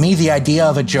Lecter. To me, the idea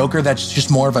of a Joker that's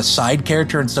just more of a side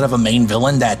character instead of a main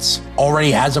villain that's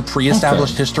already has a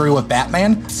pre-established history with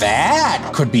Batman,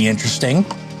 that could be interesting.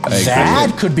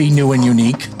 That could be new and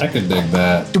unique. I could dig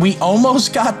that. We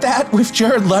almost got that with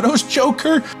Jared Leto's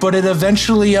Joker, but it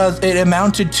eventually it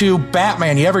amounted to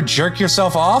Batman. You ever jerk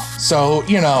yourself off? So,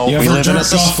 you know. You ever jerk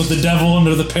off with the devil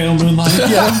under the pale moonlight? Yeah,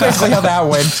 that's basically how that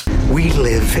went. We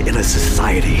live in a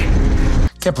society.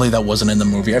 Can't believe that wasn't in the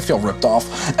movie. I feel ripped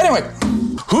off. Anyway,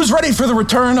 who's ready for the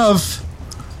return of...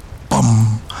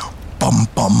 Bum,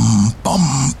 bum,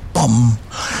 bum, bum.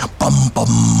 Bum,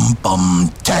 bum, bum.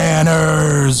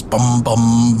 Tanners. Bum,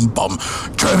 bum, bum.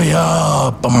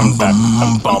 Trivia. Bum,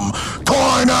 bum, bum.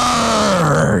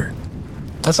 Corner.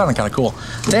 That sounded kind of cool.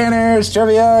 Tanner's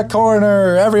Trivia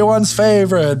Corner, everyone's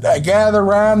favorite. Gather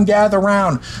round,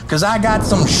 because I got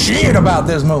some shit about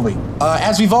this movie.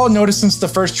 As we've all noticed since the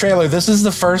first trailer, this is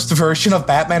the first version of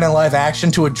Batman in live action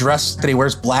to address that he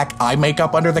wears black eye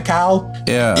makeup under the cowl.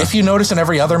 Yeah. If you notice in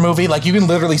every other movie, like you can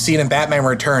literally see it in Batman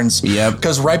Returns. Yep.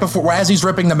 Because right before, as he's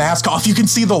ripping the mask off, you can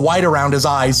see the white around his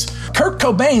eyes. Kurt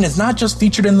Cobain is not just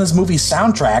featured in this movie's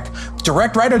soundtrack.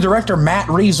 Director Matt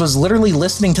Reeves was literally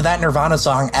listening to that Nirvana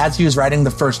song as he was writing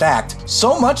the first act.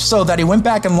 So much so that he went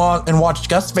back and watched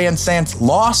Gus Van Sant's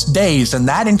Lost Days, and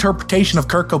that interpretation of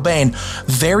Kurt Cobain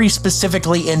very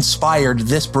specifically inspired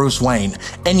this Bruce Wayne.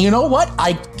 And you know what?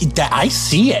 I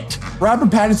see it. Robert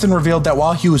Pattinson revealed that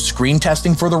while he was screen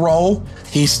testing for the role,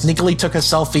 he sneakily took a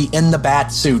selfie in the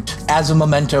bat suit as a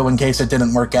memento in case it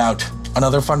didn't work out.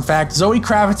 Another fun fact, Zoe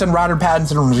Kravitz and Robert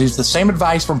Pattinson received the same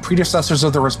advice from predecessors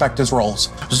of their respective roles.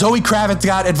 Zoe Kravitz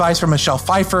got advice from Michelle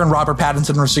Pfeiffer and Robert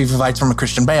Pattinson received advice from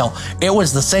Christian Bale. It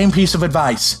was the same piece of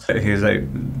advice. He was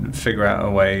like, figure out a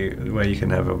way where you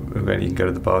can go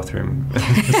to the bathroom.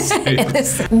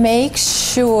 Make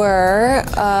sure,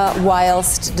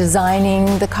 whilst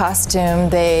designing the costume,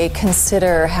 they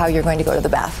consider how you're going to go to the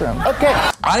bathroom. Okay.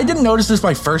 I didn't notice this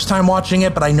my first time watching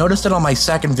it, but I noticed it on my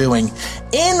second viewing.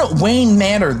 In Wayne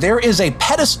Manor, there is a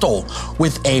pedestal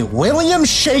with a William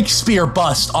Shakespeare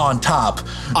bust on top.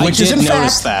 Which is, in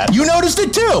fact, that. You noticed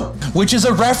it too, which is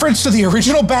a reference to the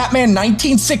original Batman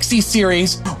 1960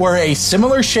 series, where a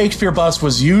similar Shakespeare bust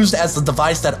was used as the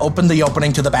device that opened the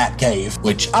opening to the Batcave,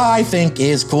 which I think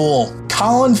is cool.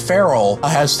 Colin Farrell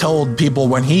has told people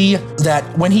when he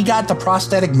got the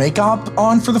prosthetic makeup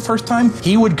on for the first time,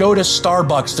 he would go to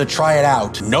Starbucks to try it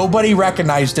out. Nobody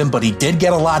recognized him, but he did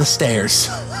get a lot of stares.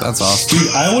 That's awesome.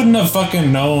 Dude, I wouldn't have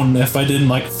fucking known if I didn't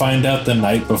find out the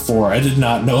night before. I did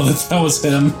not know that was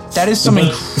him. That is some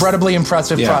incredibly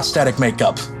impressive prosthetic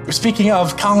makeup. Speaking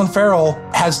of, Colin Farrell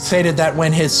has stated that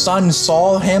when his son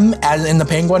saw him as in the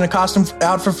Penguin costume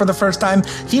outfit for the first time,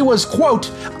 he was,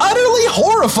 quote, utterly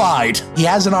horrified. He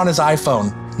has it on his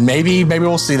iPhone. Maybe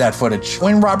we'll see that footage.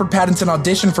 When Robert Pattinson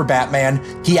auditioned for Batman,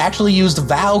 he actually used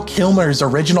Val Kilmer's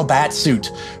original Batsuit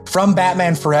from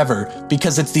Batman Forever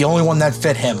because it's the only one that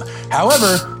fit him.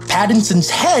 However, Pattinson's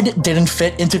head didn't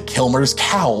fit into Kilmer's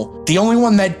cowl. The only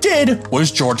one that did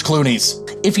was George Clooney's.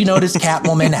 If you notice,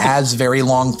 Catwoman has very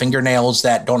long fingernails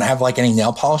that don't have any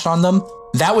nail polish on them.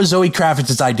 That was Zoe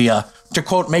Kravitz's idea, to,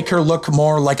 quote, make her look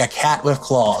more like a cat with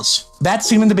claws. That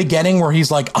scene in the beginning where he's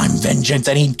like, I'm vengeance,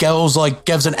 and he gives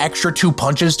an extra 2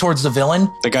 punches towards the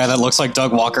villain. The guy that looks like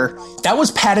Doug Walker. That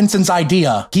was Pattinson's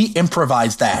idea. He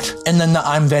improvised that. And then the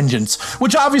I'm vengeance,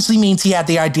 which obviously means he had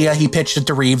the idea, he pitched it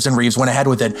to Reeves, and Reeves went ahead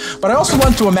with it. But I also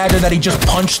want to imagine that he just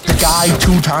punched the guy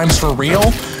 2 times for real,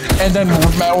 and then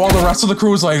while the rest of the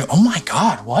crew was like, oh my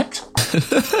God, what?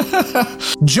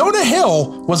 Jonah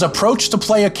Hill was approached to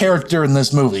play a character in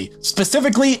this movie,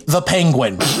 specifically the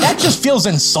Penguin. That just feels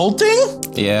insulting.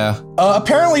 Yeah.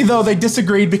 Apparently, though, they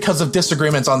disagreed because of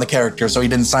disagreements on the character, so he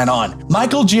didn't sign on.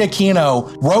 Michael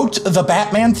Giacchino wrote the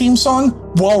Batman theme song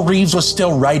while Reeves was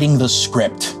still writing the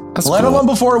script. Let alone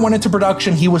before it went into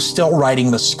production, he was still writing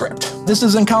the script. This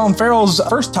isn't Colin Farrell's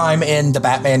first time in the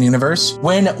Batman universe.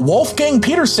 When Wolfgang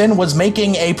Peterson was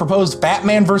making a proposed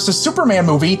Batman vs. Superman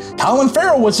movie, Colin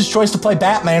Farrell was his choice to play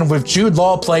Batman, with Jude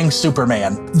Law playing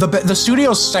Superman. The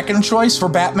studio's second choice for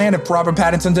Batman, if Robert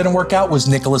Pattinson didn't work out, was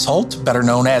Nicholas Hoult, better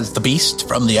known as the Beast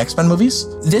from the X-Men movies.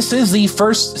 This is the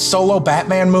first solo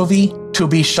Batman movie to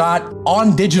be shot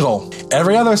on digital.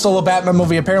 Every other solo Batman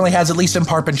movie apparently has at least in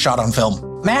part been shot on film.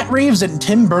 Matt Reeves and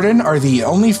Tim Burton are the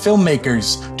only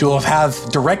filmmakers to have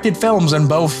directed films in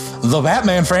both the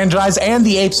Batman franchise and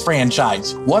the Apes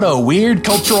franchise. What a weird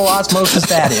cultural osmosis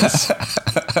that is.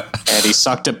 And he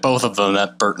sucked at both of them,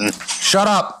 that Burton. Shut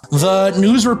up. The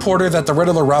news reporter that the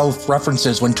Riddler Ralph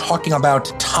references when talking about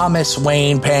Thomas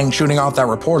Wayne shooting off that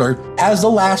reporter has the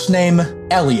last name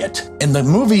Elliot. In the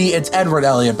movie, it's Edward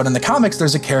Elliot, but in the comics,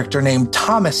 there's a character named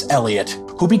Thomas Elliot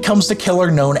who becomes the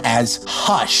killer known as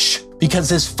Hush, because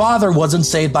his father wasn't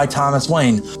saved by Thomas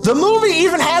Wayne. The movie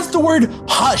even has the word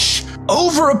hush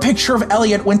over a picture of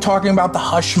Elliot when talking about the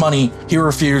hush money he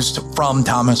refused from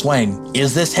Thomas Wayne.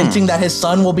 Is this hinting that his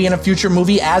son will be in a future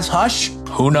movie as Hush?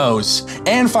 Who knows?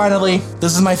 And finally,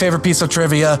 this is my favorite piece of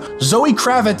trivia. Zoe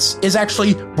Kravitz is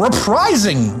actually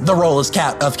reprising the role of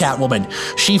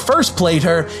Catwoman. She first played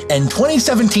her in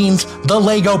 2017's The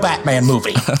Lego Batman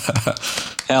movie.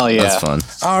 Hell yeah. That's fun.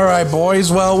 All right,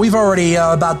 boys. Well, we've already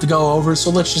about to go over, so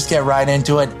let's just get right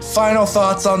into it. Final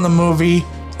thoughts on the movie.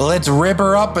 Let's rip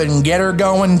her up and get her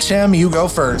going. Tim, you go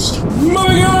first. My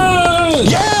God!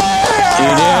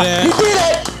 Yeah! You did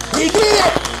it! You did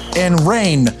it! And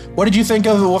Rain, what did you think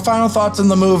of? What final thoughts on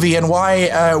the movie, and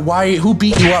why? Who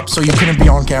beat you up so you couldn't be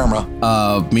on camera?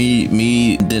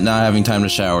 Me did not having time to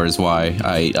shower is why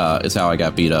is how I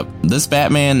got beat up. This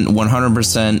Batman,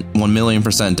 100%,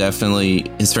 1,000,000% definitely,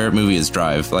 his favorite movie is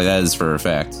Drive. Like, that is for a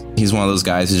fact. He's one of those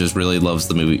guys who just really loves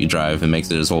the movie Drive and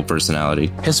makes it his whole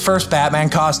personality. His first Batman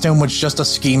costume was just a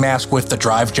ski mask with the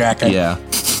Drive jacket. Yeah.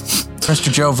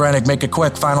 Mr. Joe Vrenick, make a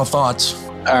quick final thoughts.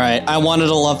 All right, I wanted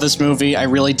to love this movie. I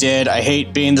really did. I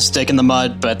hate being the stick in the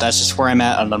mud, but that's just where I'm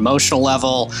at on an emotional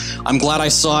level. I'm glad I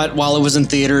saw it while it was in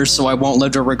theaters, so I won't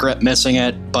live to regret missing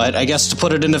it. But I guess to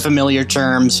put it into familiar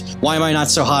terms, why am I not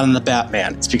so hot on the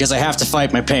Batman? It's because I have to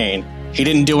fight my pain. He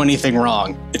didn't do anything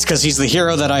wrong. It's because he's the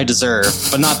hero that I deserve,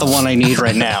 but not the one I need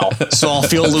right now. So I'll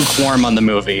feel lukewarm on the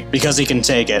movie, because he can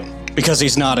take it. Because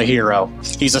he's not a hero.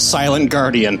 He's a silent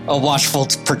guardian, a watchful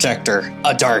protector,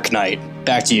 a dark knight.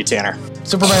 Back to you, Tanner.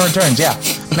 Superman Returns, yeah.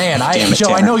 Man, Joe,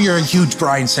 Tanner. I know you're a huge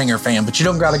Bryan Singer fan, but you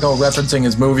don't gotta go referencing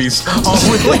his movies all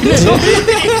related.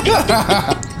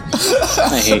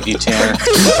 I hate you, Tanner.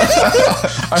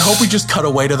 I hope we just cut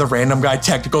away to the random guy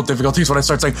technical difficulties when I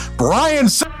start saying, Bryan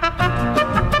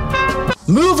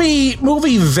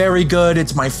Movie very good.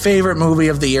 It's my favorite movie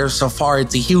of the year so far.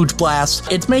 It's a huge blast.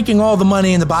 It's making all the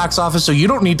money in the box office, so you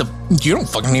don't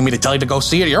fucking need me to tell you to go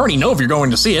see it. You already know if you're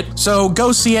going to see it. So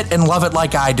go see it and love it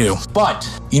like I do. But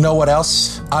you know what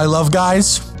else I love,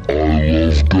 guys? I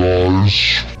love guys.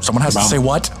 Someone has to say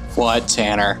what? What,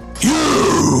 Tanner?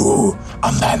 You!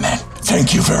 I'm Batman.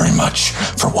 Thank you very much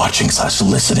for watching /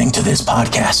 listening to this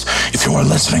podcast. If you are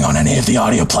listening on any of the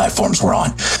audio platforms we're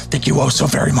on, thank you oh so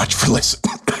very much for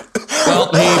listening. Well,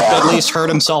 he at least hurt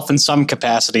himself in some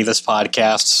capacity this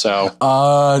podcast, so.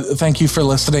 Thank you for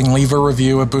listening. Leave a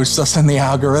review. It boosts us in the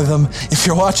algorithm. If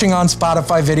you're watching on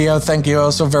Spotify video, thank you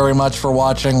also very much for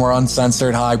watching. We're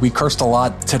uncensored. Hi. We cursed a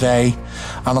lot today.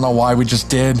 I don't know why we just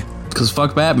did. Because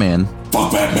fuck Batman.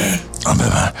 Fuck Batman. I'm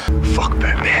Batman. Fuck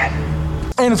Batman.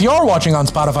 And if you are watching on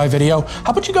Spotify video,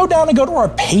 how about you go down and go to our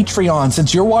Patreon,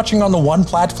 since you're watching on the one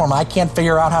platform I can't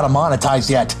figure out how to monetize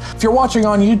yet. If you're watching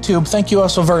on YouTube, thank you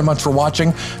also very much for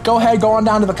watching. Go ahead, go on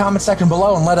down to the comment section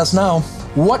below and let us know.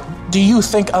 What do you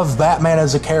think of Batman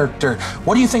as a character?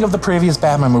 What do you think of the previous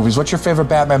Batman movies? What's your favorite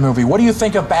Batman movie? What do you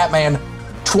think of Batman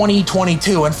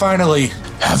 2022? And finally,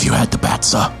 have you had the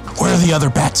Batsa? Where are the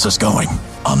other Batsas going?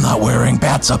 I'm not wearing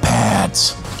Batsa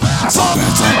pads. Fuck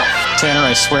Batsa! Tanner,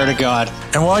 I swear to God.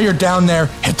 And while you're down there,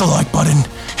 hit the like button,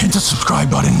 hit the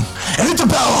subscribe button, and hit the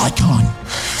bell icon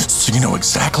so you know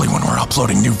exactly when we're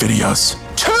uploading new videos.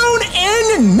 Tune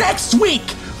in next week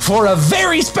for a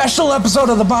very special episode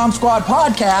of the Bomb Squad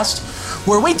podcast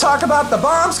where we talk about the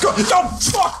Bomb Squad. Oh,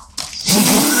 fuck!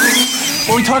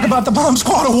 Where we talk about the Bomb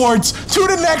Squad Awards. Tune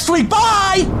in next week.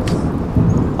 Bye!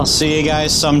 I'll see you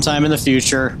guys sometime in the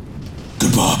future.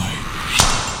 Goodbye.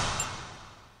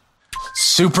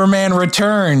 Superman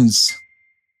Returns.